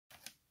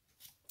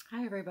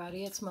Hi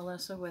everybody, it's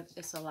Melissa with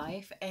It's a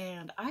Life,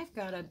 and I've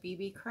got a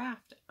BB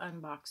Craft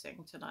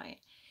unboxing tonight.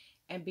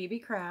 And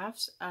BB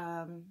Crafts,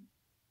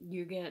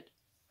 you get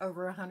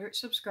over 100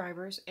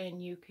 subscribers,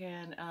 and you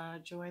can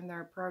join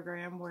their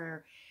program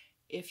where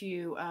if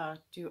you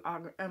do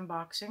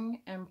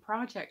unboxing and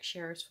project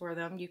shares for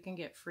them, you can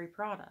get free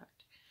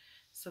product.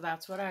 So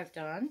that's what I've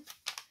done.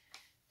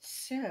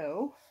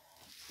 So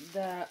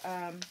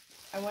I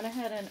went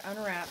ahead and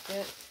unwrapped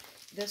it.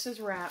 This is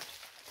wrapped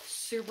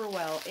super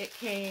well. It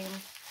came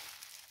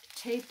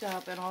taped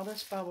up and all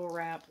this bubble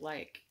wrap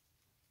like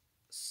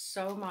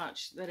so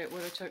much that it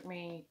would have took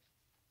me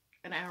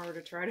an hour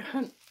to try to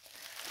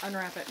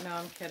unwrap it. No,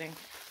 I'm kidding.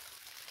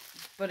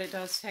 But it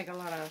does take a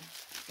lot of,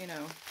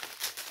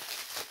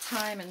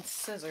 time and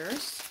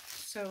scissors.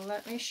 So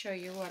let me show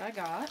you what I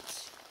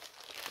got.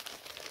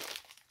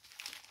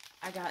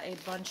 I got a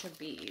bunch of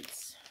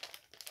beads.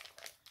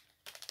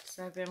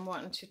 So I've been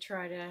wanting to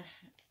try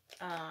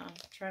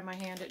my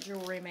hand at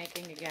jewelry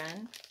making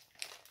again,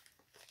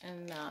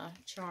 and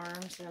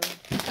charms and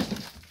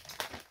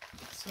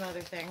some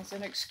other things.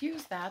 And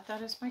excuse that,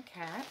 that is my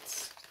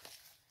cats.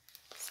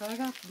 So I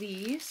got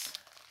these,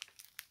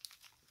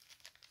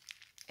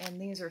 and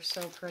these are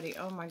so pretty.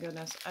 Oh my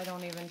goodness, I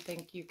don't even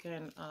think you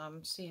can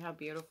see how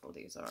beautiful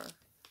these are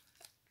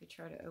if you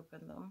try to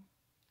open them.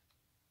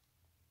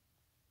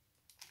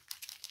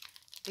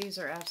 These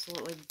are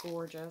absolutely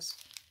gorgeous.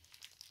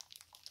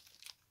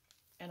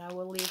 And I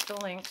will leave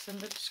the links in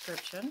the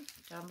description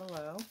down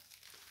below.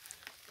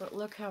 But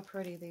look how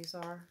pretty these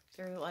are.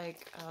 They're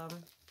like,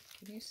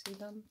 can you see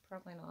them?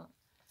 Probably not.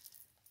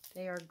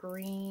 They are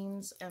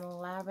greens and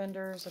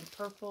lavenders and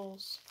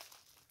purples.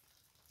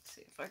 Let's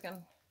see if I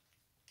can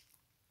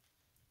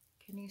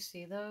you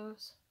see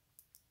those?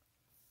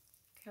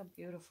 Look how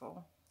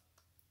beautiful.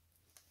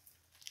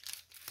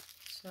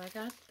 So I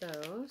got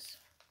those.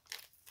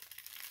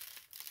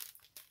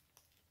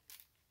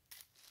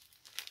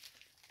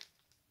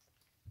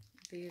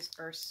 These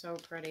are so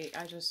pretty.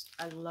 I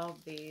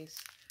love these.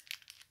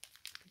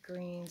 The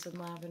greens and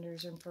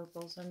lavenders and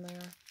purples in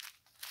there.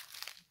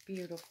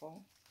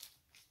 Beautiful.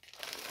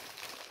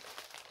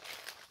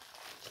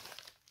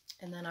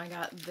 And then I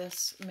got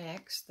this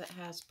mix that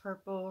has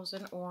purples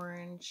and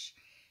orange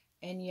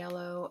and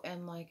yellow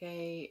and like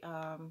a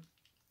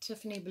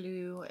Tiffany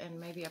blue and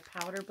maybe a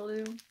powder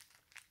blue. See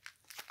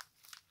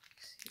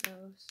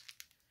those?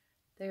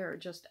 They are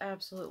just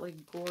absolutely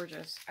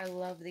gorgeous. I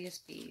love these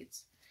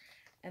beads.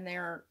 And they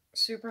are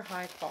super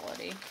high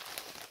quality.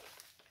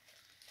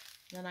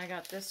 Then I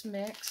got this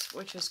mix,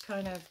 which is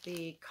kind of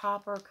the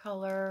copper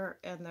color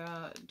and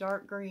the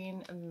dark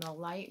green and the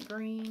light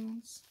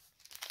greens.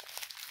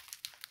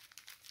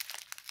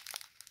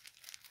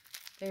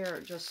 They are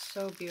just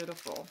so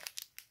beautiful.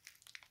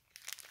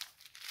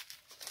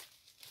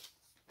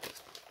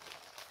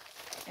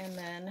 And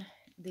then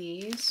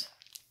these,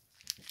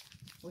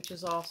 which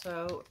is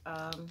also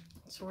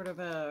sort of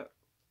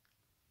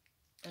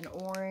an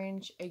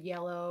orange, a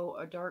yellow,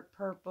 a dark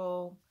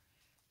purple,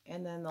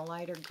 and then the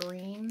lighter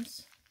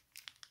greens.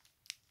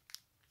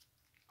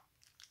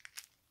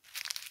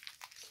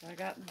 So I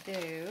got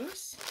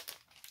those.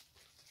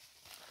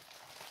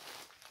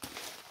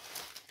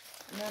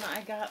 And then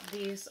I got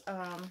these,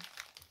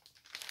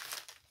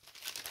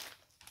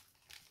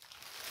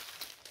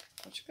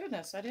 which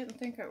goodness, I didn't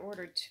think I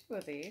ordered 2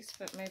 of these,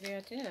 but maybe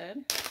I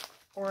did.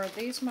 Or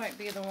these might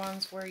be the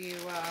ones where you,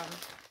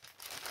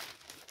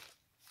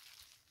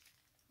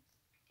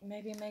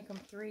 maybe make them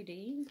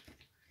 3D.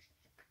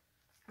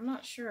 I'm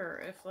not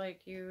sure if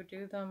like you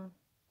do them.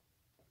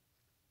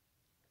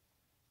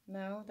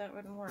 No, that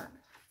wouldn't work.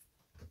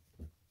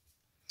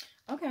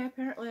 Okay,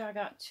 apparently I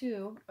got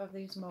 2 of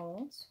these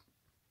molds,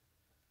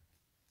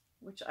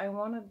 which I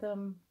wanted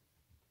them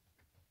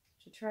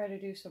to try to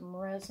do some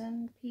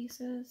resin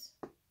pieces.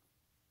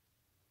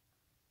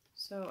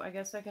 So I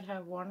guess I could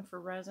have one for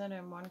resin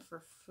and one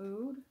for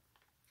food,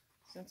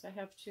 since I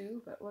have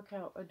 2, but look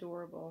how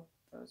adorable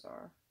those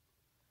are.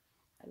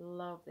 I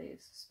love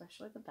these,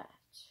 especially the batch.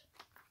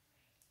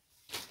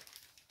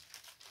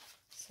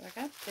 So I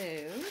got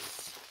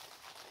those.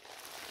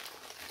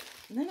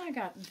 And then I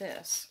got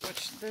this,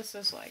 which this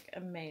is like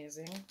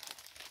amazing.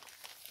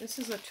 This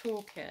is a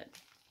toolkit.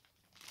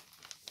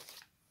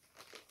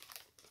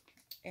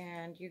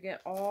 And you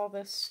get all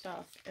this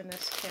stuff in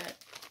this kit.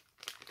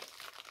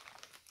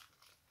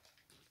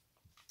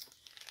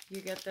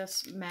 You get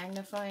this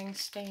magnifying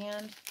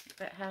stand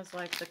that has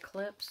like the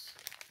clips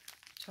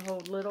to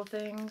hold little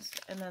things,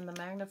 and then the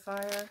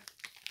magnifier,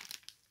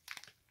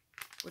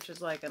 which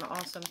is like an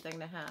awesome thing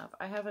to have.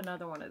 I have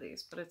another one of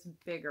these, but it's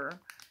bigger,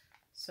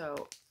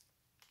 so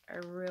I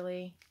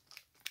really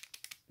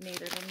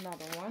needed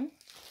another one.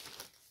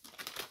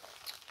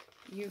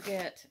 You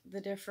get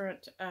the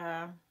different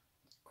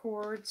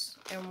cords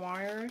and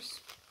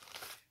wires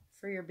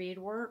for your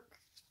beadwork.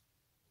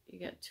 You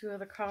get 2 of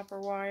the copper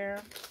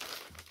wire.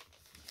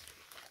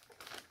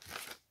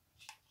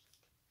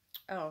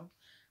 Oh,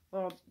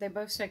 well, they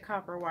both say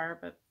copper wire,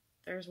 but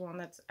there's one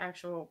that's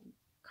actual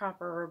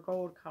copper or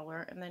gold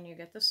color, and then you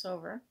get the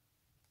silver.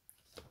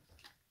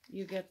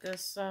 you get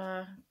this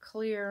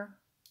clear,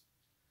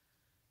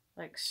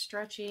 like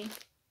stretchy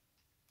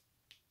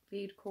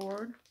bead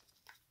cord.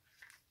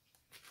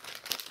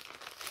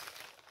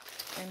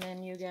 And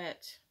then you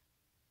get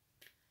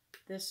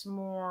this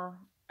more,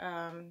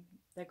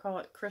 they call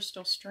it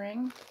crystal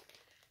string,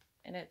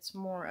 and it's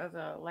more of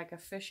a, like a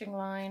fishing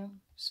line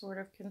sort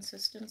of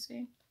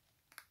consistency.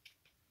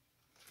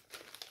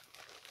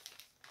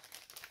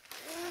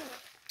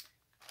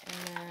 And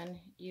then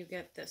you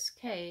get this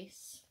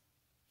case,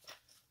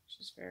 which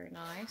is very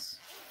nice,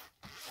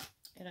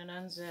 and it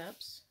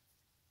unzips,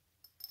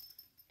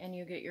 and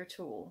you get your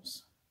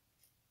tools.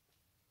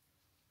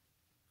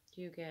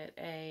 You get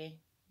a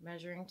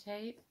measuring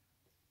tape.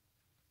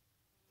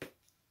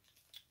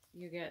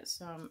 You get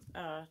some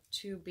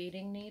 2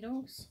 beading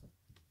needles.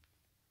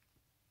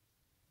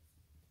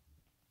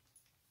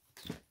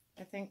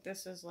 I think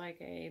this is like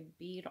a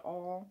bead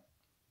awl,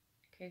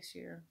 in case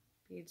your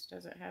beads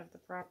doesn't have the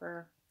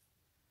proper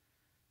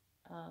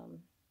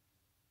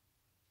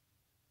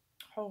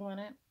hole in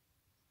it.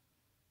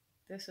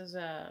 This is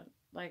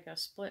like a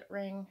split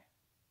ring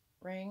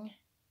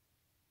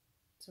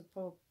to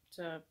pull,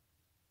 to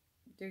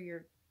do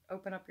your,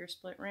 open up your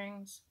split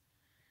rings.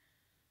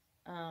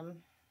 I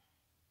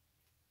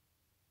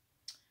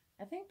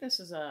think this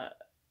is a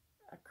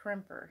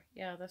crimper.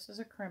 Yeah, this is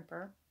a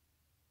crimper.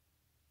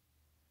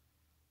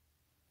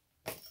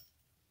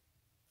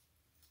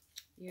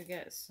 You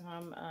get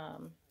some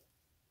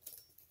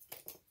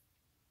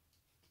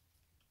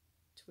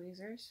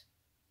tweezers.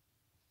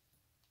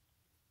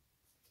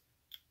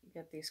 You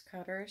get these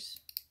cutters,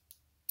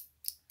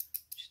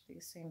 which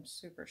these seem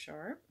super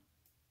sharp.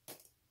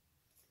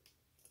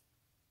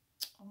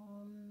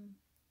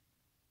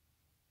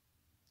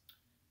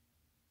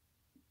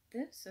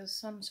 This is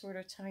some sort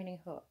of tiny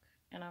hook,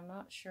 and I'm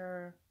not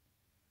sure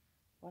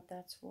what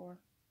that's for.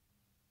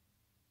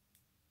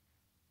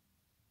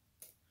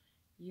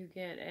 You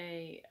get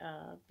a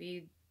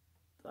bead,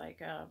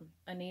 like a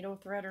needle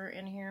threader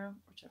in here,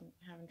 which I'm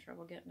having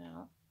trouble getting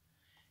out.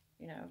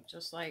 You know,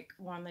 just like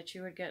one that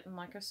you would get in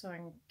like a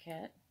sewing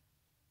kit.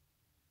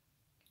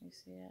 Can you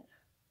see it?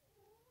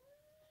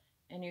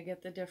 And you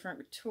get the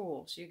different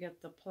tools. You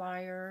get the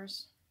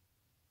pliers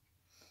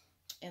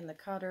and the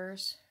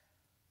cutters.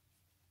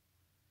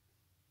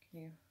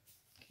 Can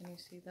you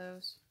see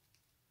those?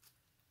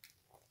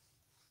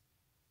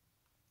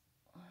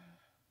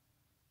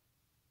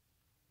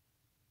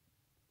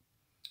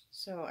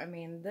 So, I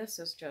mean, this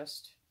is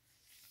just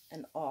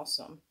an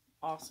awesome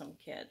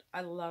kit.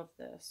 I love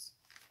this.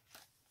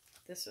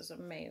 This is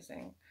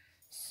amazing.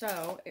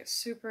 So, it's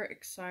super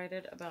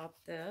excited about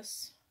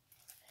this.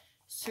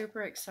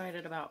 Super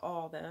excited about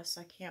all this.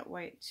 I can't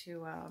wait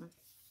to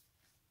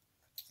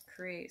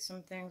create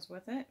some things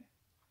with it.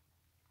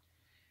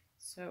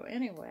 So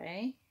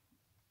anyway,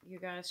 you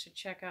guys should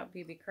check out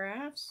BB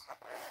Crafts.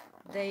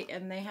 They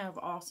have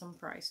awesome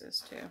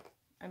prices too.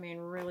 I mean,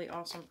 really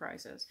awesome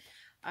prices.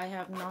 I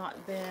have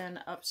not been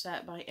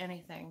upset by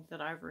anything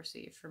that I've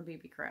received from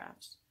BB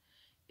Crafts.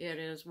 It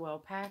is well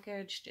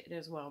packaged. It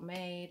is well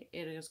made.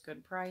 It is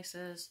good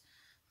prices.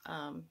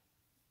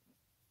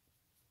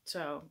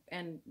 So,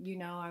 and you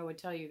know, I would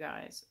tell you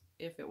guys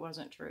if it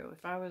wasn't true.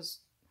 If I was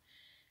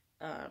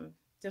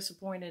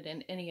disappointed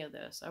in any of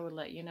this, I would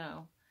let you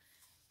know.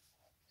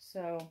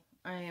 So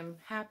I am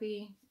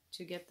happy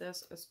to get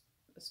this,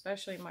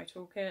 especially my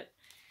toolkit,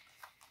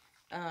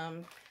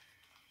 because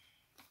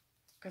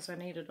I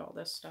needed all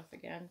this stuff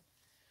again.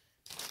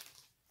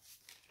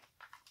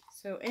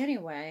 So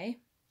anyway,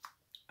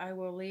 I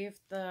will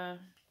leave the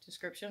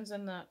descriptions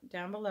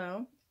down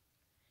below.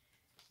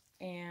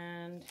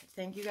 And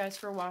thank you guys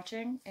for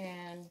watching,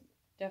 and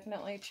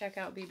definitely check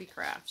out BB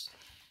Crafts.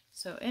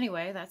 So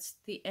anyway, that's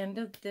the end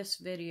of this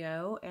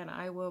video, and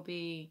I will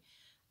be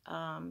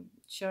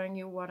showing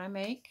you what I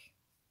make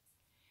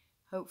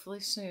hopefully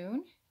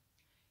soon.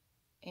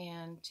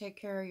 And take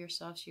care of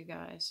yourselves, you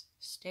guys.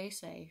 Stay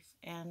safe,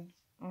 and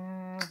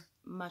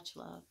much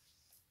love.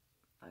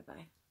 Bye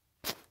bye.